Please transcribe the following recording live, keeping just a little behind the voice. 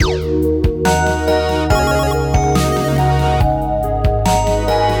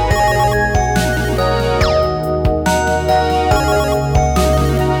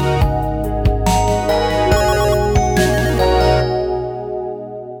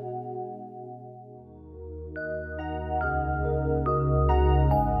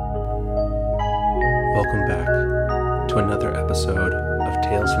to another episode of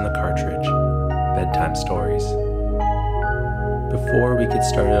Tales from the Cartridge, Bedtime Stories. Before we get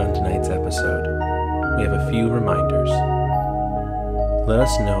started on tonight's episode, we have a few reminders. Let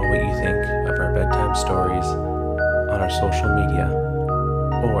us know what you think of our bedtime stories on our social media,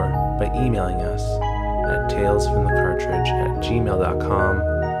 or by emailing us at talesfromthecartridge@gmail.com.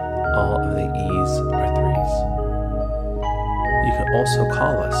 All of the E's are threes. You can also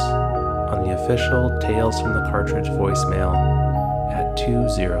call us on the official Tales from the Cartridge voicemail at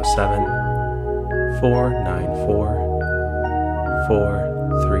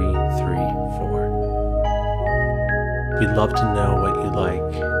 207-494-4334. We'd love to know what you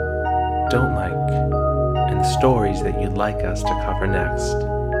like, don't like, and the stories that you'd like us to cover next.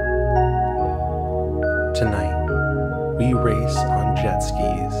 Tonight, we race on jet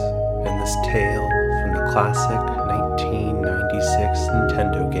skis in this tale from the classic 1996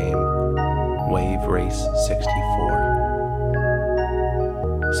 Nintendo game, Wave Race 64.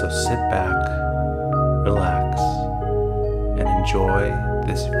 So sit back, relax, and enjoy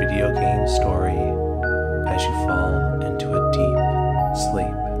this video game story as you fall into a deep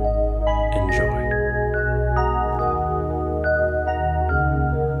sleep. Enjoy.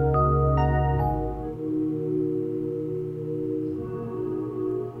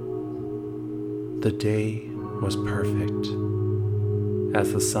 The day was perfect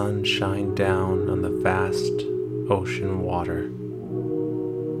as the sun shined down on the vast ocean water.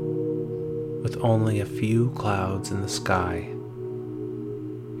 With only a few clouds in the sky,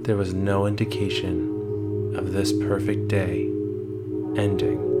 there was no indication of this perfect day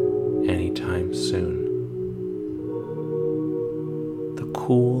ending anytime soon. The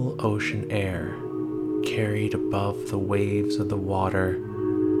cool ocean air carried above the waves of the water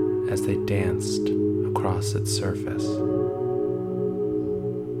as they danced across its surface.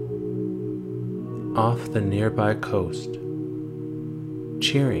 Off the nearby coast,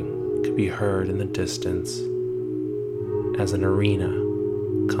 cheering could be heard in the distance as an arena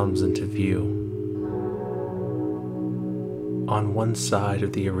comes into view. On one side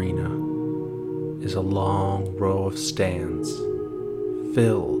of the arena is a long row of stands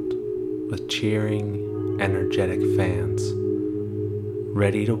filled with cheering, energetic fans,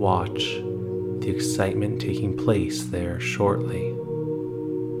 ready to watch the excitement taking place there shortly.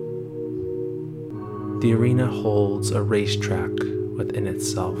 The arena holds a racetrack within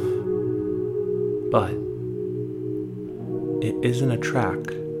itself, but it isn't a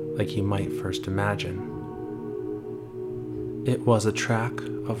track like you might first imagine. It was a track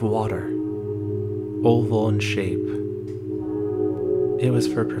of water, oval in shape. It was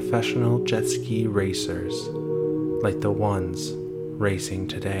for professional jet ski racers like the ones racing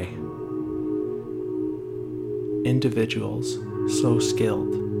today. Individuals so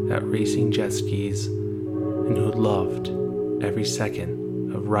skilled at racing jet skis and who loved every second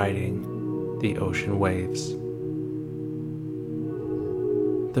of riding the ocean waves.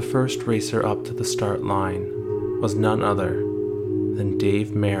 The first racer up to the start line was none other than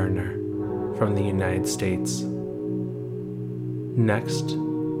Dave Mariner from the United States. Next,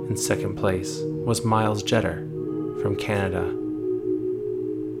 in second place, was Miles Jeter from Canada,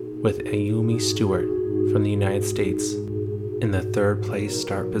 with Ayumi Stewart from the United States in the third place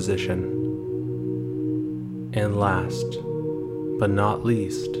start position. And last, but not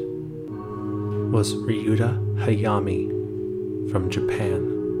least, was Ryuta Hayami from Japan.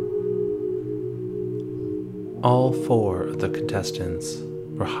 All four of the contestants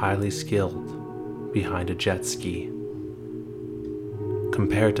were highly skilled behind a jet ski.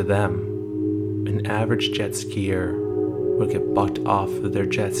 Compared to them, an average jet skier would get bucked off of their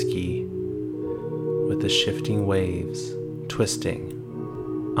jet ski with the shifting waves twisting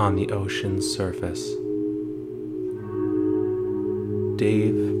on the ocean's surface.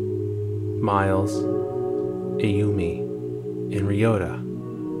 Dave, Miles, Ayumi, and Ryota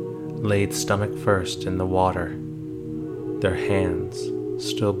laid stomach first in the water, their hands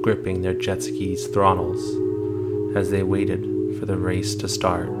still gripping their jet ski's throttles as they waited for the race to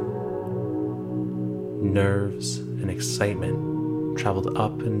start. Nerves and excitement traveled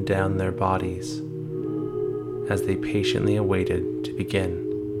up and down their bodies as they patiently awaited to begin.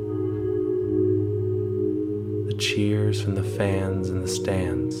 The cheers from the fans in the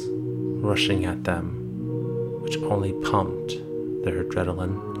stands rushing at them, which only pumped their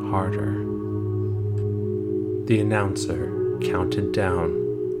adrenaline harder. The announcer counted down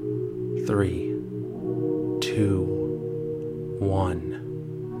 3, 2, 1,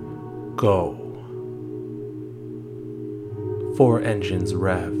 go. 4 engines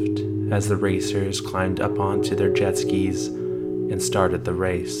revved as the racers climbed up onto their jet skis and started the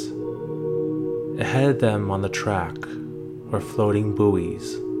race. Ahead of them on the track were floating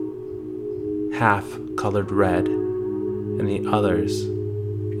buoys, half colored red and the others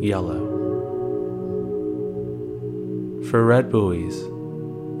yellow. For red buoys,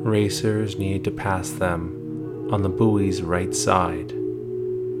 racers needed to pass them on the buoy's right side,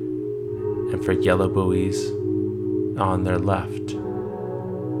 and for yellow buoys, on their left.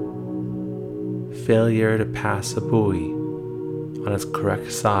 Failure to pass a buoy on its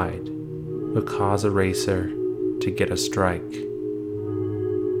correct side would cause a racer to get a strike.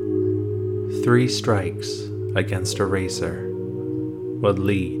 3 strikes against a racer would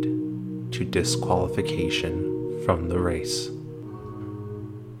lead to disqualification from the race.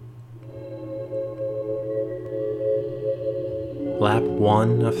 Lap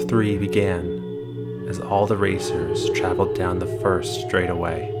 1 of 3 began as all the racers traveled down the first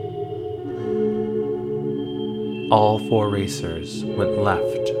straightaway. All 4 racers went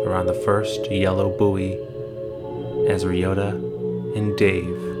left around the first yellow buoy as Ryota and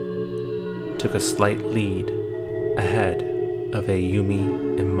Dave took a slight lead ahead of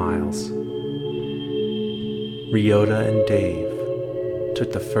Ayumi and Miles. Ryota and Dave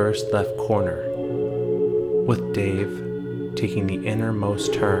took the first left corner, with Dave taking the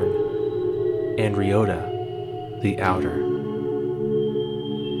innermost turn and Ryota the outer.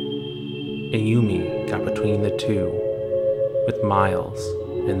 Ayumi got between the two, with Miles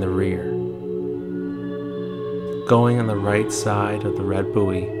in the rear. Going on the right side of the red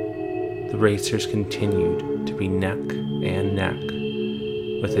buoy, the racers continued to be neck and neck,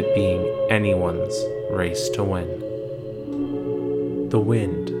 with it being anyone's race to win. The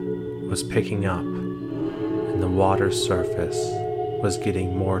wind was picking up, and the water surface was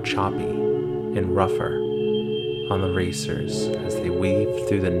getting more choppy and rougher on the racers as they weaved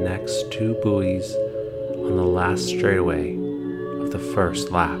through the next 2 buoys on the last straightaway of the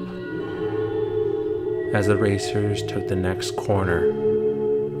first lap. As the racers took the next corner,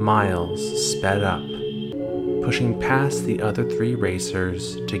 Miles sped up, pushing past the other 3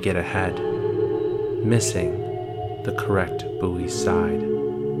 racers to get ahead, missing the correct buoy side.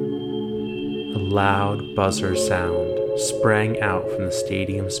 A loud buzzer sound sprang out from the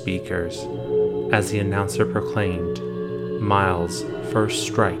stadium speakers as the announcer proclaimed Miles' first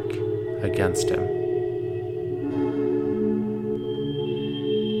strike against him.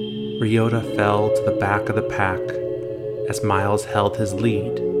 Ryota fell to the back of the pack as Miles held his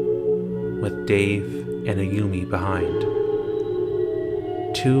lead, with Dave and Ayumi behind.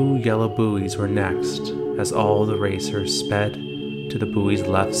 2 yellow buoys were next as all the racers sped to the buoy's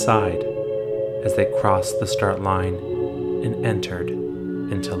left side as they crossed the start line and entered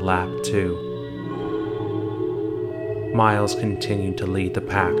into lap 2. Miles continued to lead the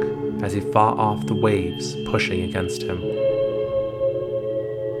pack as he fought off the waves pushing against him.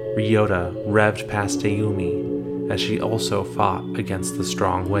 Ryota revved past Ayumi as she also fought against the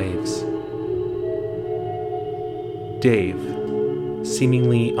strong waves. Dave,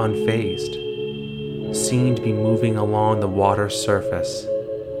 seemingly unfazed, seemed to be moving along the water's surface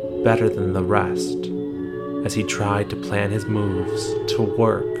better than the rest as he tried to plan his moves to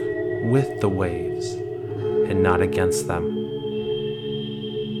work with the waves and not against them.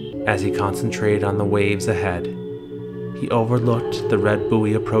 As he concentrated on the waves ahead, he overlooked the red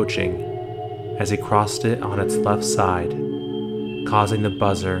buoy approaching as he crossed it on its left side, causing the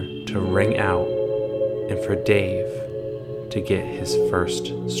buzzer to ring out and for Dave to get his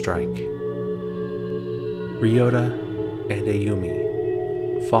first strike. Ryota and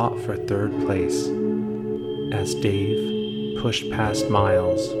Ayumi fought for 3rd place as Dave pushed past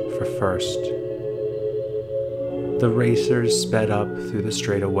Miles for first. The racers sped up through the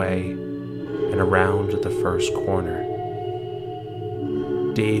straightaway and around the first corner.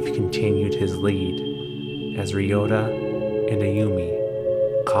 Dave continued his lead as Ryota and Ayumi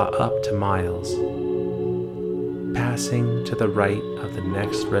caught up to Miles. Passing to the right of the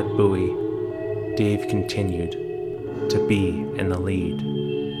next red buoy, Dave continued to be in the lead.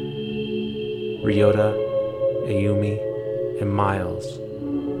 Ryota, Ayumi, and Miles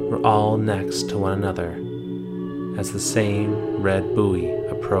were all next to one another as the same red buoy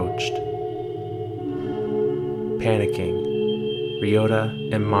approached. Panicking,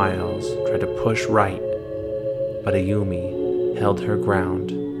 Ryota and Miles tried to push right, but Ayumi held her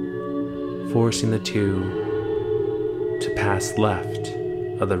ground, forcing the 2 to pass left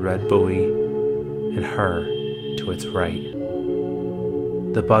of the red buoy and her to its right.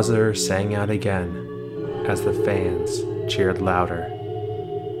 The buzzer sang out again as the fans cheered louder.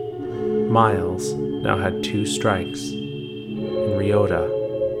 Miles now had 2 strikes, and Ryota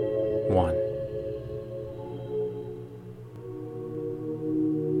 1.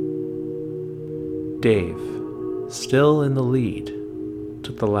 Dave, still in the lead,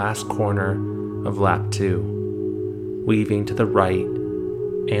 took the last corner of lap 2, weaving to the right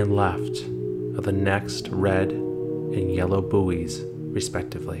and left of the next red and yellow buoys,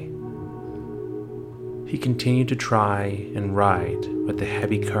 respectively. He continued to try and ride with the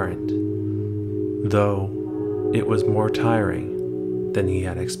heavy current, though it was more tiring than he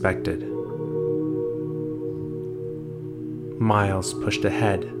had expected. Miles pushed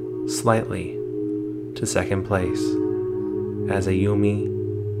ahead slightly to second place, as Ayumi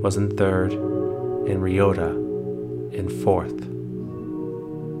was in third and Ryota in fourth.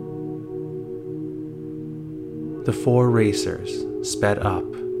 The 4 racers sped up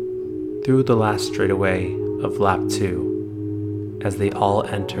through the last straightaway of lap 2 as they all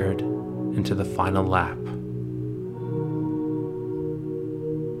entered into the final lap.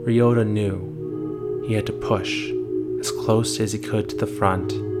 Ryota knew he had to push as close as he could to the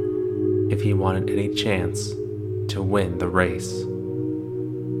front if he wanted any chance to win the race.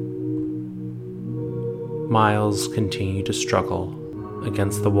 Miles continued to struggle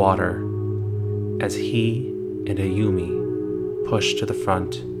against the water as he and Ayumi pushed to the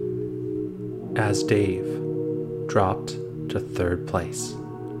front as Dave dropped to third place.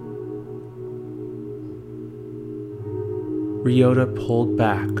 Ryota pulled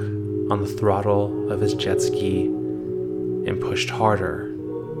back on the throttle of his jet ski and pushed harder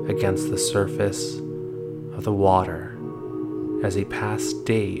against the surface of the water as he passed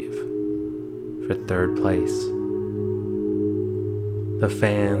Dave for third place. The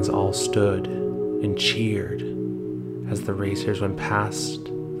fans all stood and cheered as the racers went past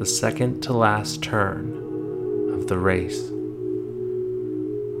the second to last turn of the race.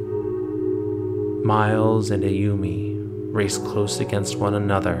 Miles and Ayumi raced close against one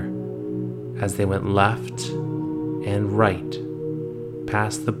another as they went left and right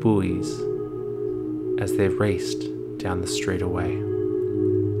past the buoys as they raced down the straightaway.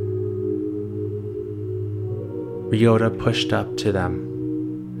 Ryota pushed up to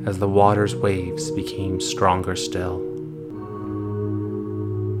them as the water's waves became stronger still.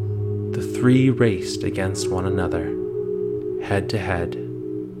 The 3 raced against one another, head to head,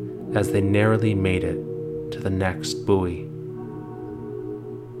 as they narrowly made it to the next buoy.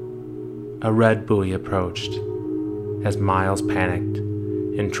 A red buoy approached as Miles panicked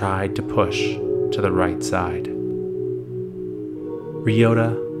and tried to push to the right side.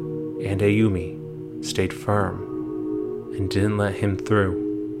 Ryota and Ayumi stayed firm and didn't let him through.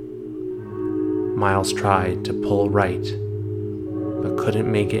 Miles tried to pull right, but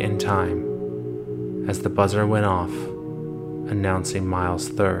couldn't make it in time as the buzzer went off, announcing Miles'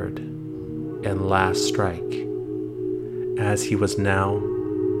 third and last strike, as he was now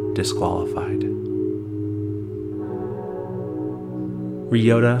disqualified.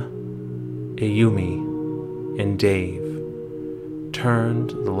 Ryota, Ayumi, and Dave turned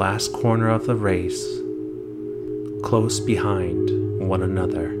the last corner of the race close behind one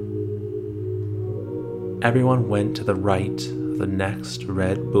another. Everyone went to the right of the next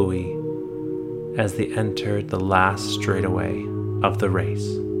red buoy as they entered the last straightaway of the race.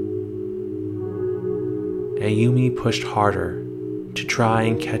 Ayumi pushed harder to try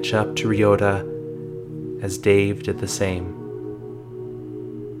and catch up to Ryota as Dave did the same.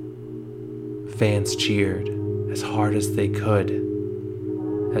 Fans cheered as hard as they could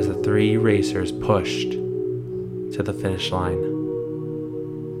as the 3 racers pushed to the finish line.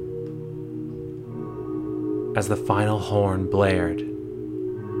 As the final horn blared,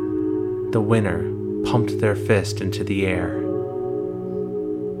 the winner pumped their fist into the air.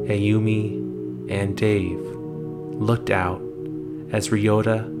 Ayumi and Dave looked out as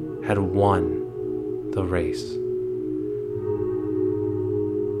Ryota had won the race.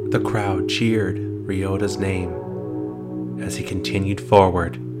 The crowd cheered Ryota's name as he continued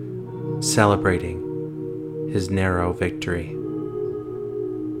forward, celebrating his narrow victory.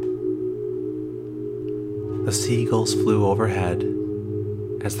 The seagulls flew overhead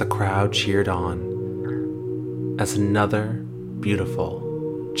as the crowd cheered on, as another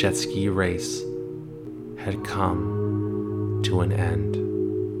beautiful jet ski race had come to an end.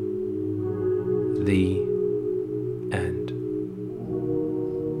 The end.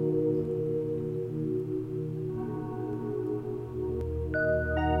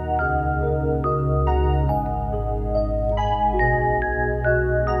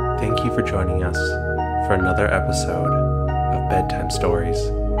 Thank you for joining us for another episode of Bedtime Stories.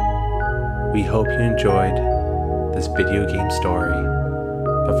 We hope you enjoyed this video game story,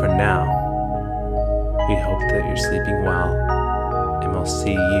 but for now, we hope that you're sleeping well, and we'll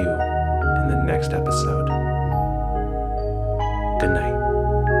see you in the next episode. Good night.